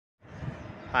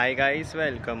Hi guys,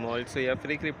 welcome. Also, your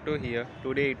free crypto here.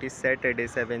 Today it is Saturday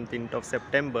 17th of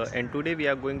September, and today we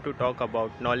are going to talk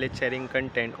about knowledge sharing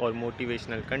content or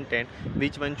motivational content.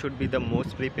 Which one should be the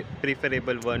most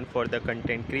preferable one for the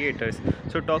content creators?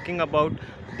 So, talking about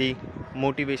the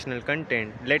motivational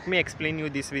content, let me explain you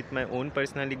this with my own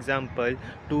personal example.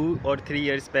 2 or 3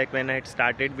 years back, when I had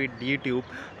started with Dtube,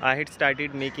 I had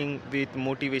started making with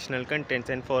motivational contents,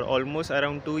 and for almost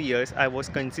around 2 years I was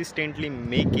consistently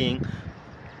making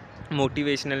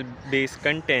motivational based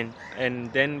content.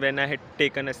 And then when I had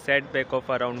taken a setback of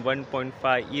around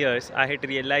 1.5 years, I had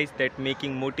realized that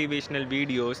making motivational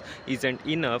videos isn't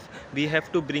enough. We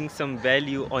have to bring some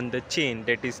value on the chain,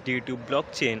 that is Dtube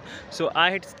Blockchain. So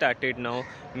I had started now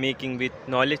making with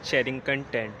knowledge sharing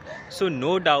content. So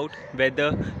no doubt,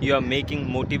 whether you are making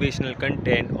motivational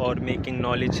content or making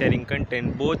knowledge sharing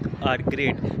content, both are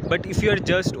great. But if you are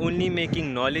just only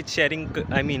making knowledge sharing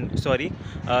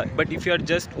but if you are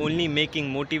just only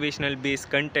making motivational based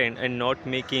content and not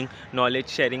making knowledge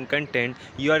sharing content,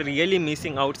 you are really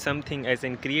missing out something as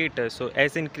an creator. So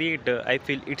as an creator, I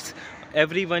feel it's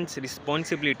everyone's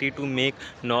responsibility to make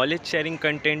knowledge sharing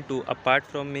content too, apart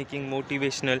from making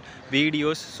motivational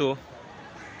videos. So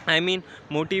making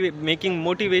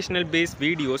motivational based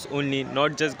videos only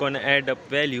not just gonna add up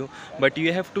value, but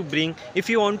you have to bring,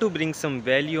 if you want to bring some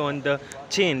value on the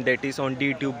chain, that is on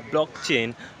Dtube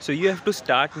blockchain, so you have to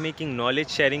start making knowledge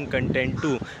sharing content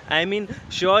too.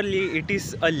 Surely it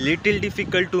is a little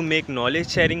difficult to make knowledge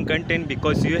sharing content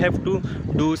because you have to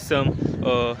do some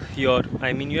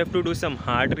you have to do some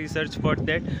hard research for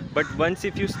that. But once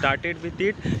if you started with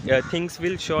it, things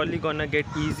will surely gonna get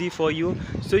easy for you.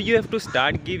 So you have to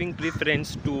start giving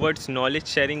preference towards knowledge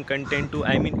sharing content too.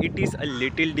 It is a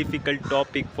little difficult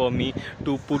topic for me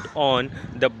to put on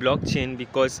the blockchain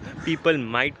because people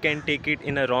might can take it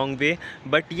in a wrong way.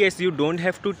 But yes, you don't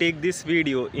have to take this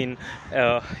video in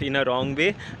a wrong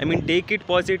way. Take it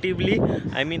positively.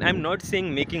 I'm not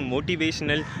saying making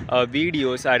motivational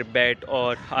videos are bad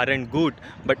or aren't good,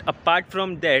 but apart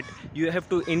from that, you have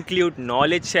to include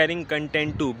knowledge sharing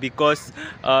content too, because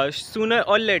sooner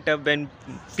or later, when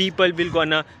people will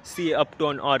gonna see up to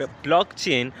on our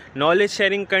blockchain, knowledge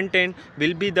sharing content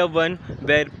will be the one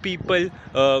where people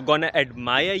gonna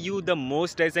admire you the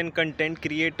most as an content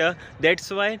creator.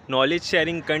 That's why knowledge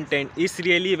sharing content is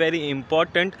really very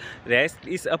important. Rest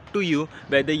is up to you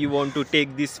whether you want to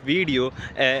take this video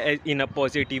in a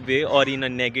positive way or in a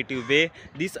negative way.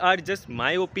 These are just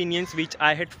my opinions which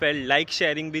I had felt like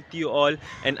sharing with you all,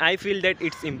 and I feel that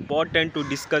it's important to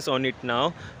discuss on it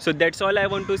now. So that's all I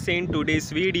want to say in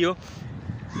today's video.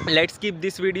 Let's keep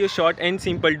this video short and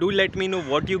simple. Do let me know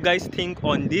what you guys think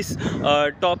on this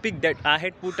topic that I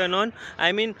had put on.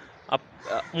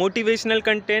 Motivational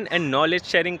content and knowledge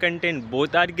sharing content,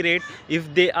 both are great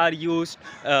if they are used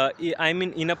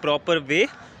in a proper way.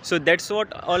 So that's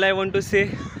what all I want to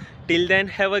say. Till then,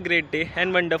 have a great day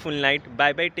and wonderful night.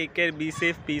 Bye bye, take care, be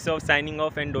safe, peace off, signing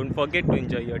off, and don't forget to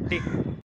enjoy your day.